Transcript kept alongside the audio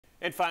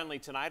And finally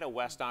tonight, a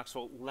West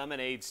Knoxville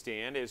lemonade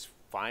stand is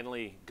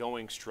finally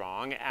going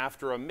strong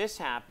after a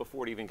mishap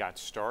before it even got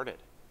started.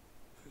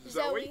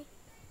 Zoe?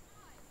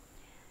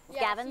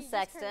 Gavin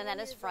Sexton and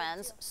his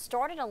friends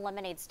started a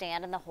lemonade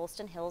stand in the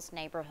Holston Hills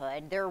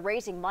neighborhood. They're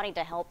raising money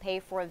to help pay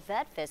for a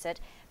vet visit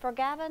for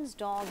Gavin's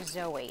dog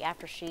Zoe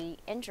after she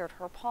injured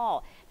her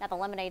paw. Now, the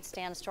lemonade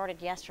stand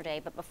started yesterday,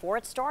 but before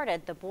it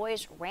started, the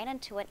boys ran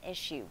into an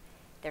issue.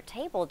 Their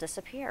table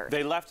disappeared.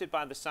 They left it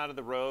by the side of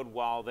the road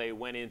while they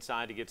went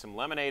inside to get some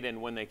lemonade,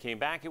 and when they came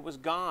back, it was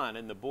gone.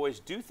 And the boys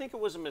do think it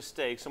was a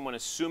mistake, someone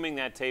assuming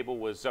that table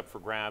was up for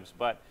grabs,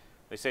 but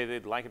they say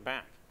they'd like it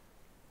back.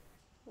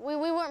 We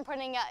weren't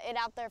putting it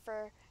out there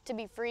to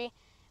be free.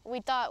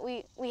 We thought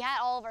we had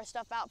all of our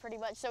stuff out pretty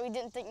much, so we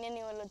didn't think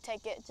anyone would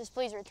take it. Just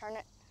please return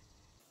it.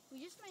 We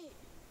just made.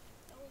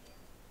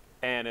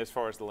 And as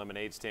far as the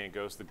lemonade stand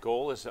goes, the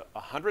goal is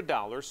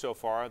 $100 so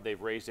far.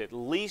 They've raised at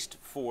least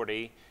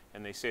 $40,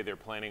 and they say they're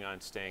planning on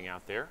staying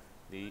out there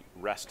the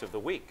rest of the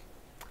week.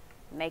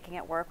 Making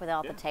it work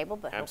without the table,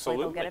 but hopefully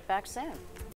absolutely. they'll get it back soon.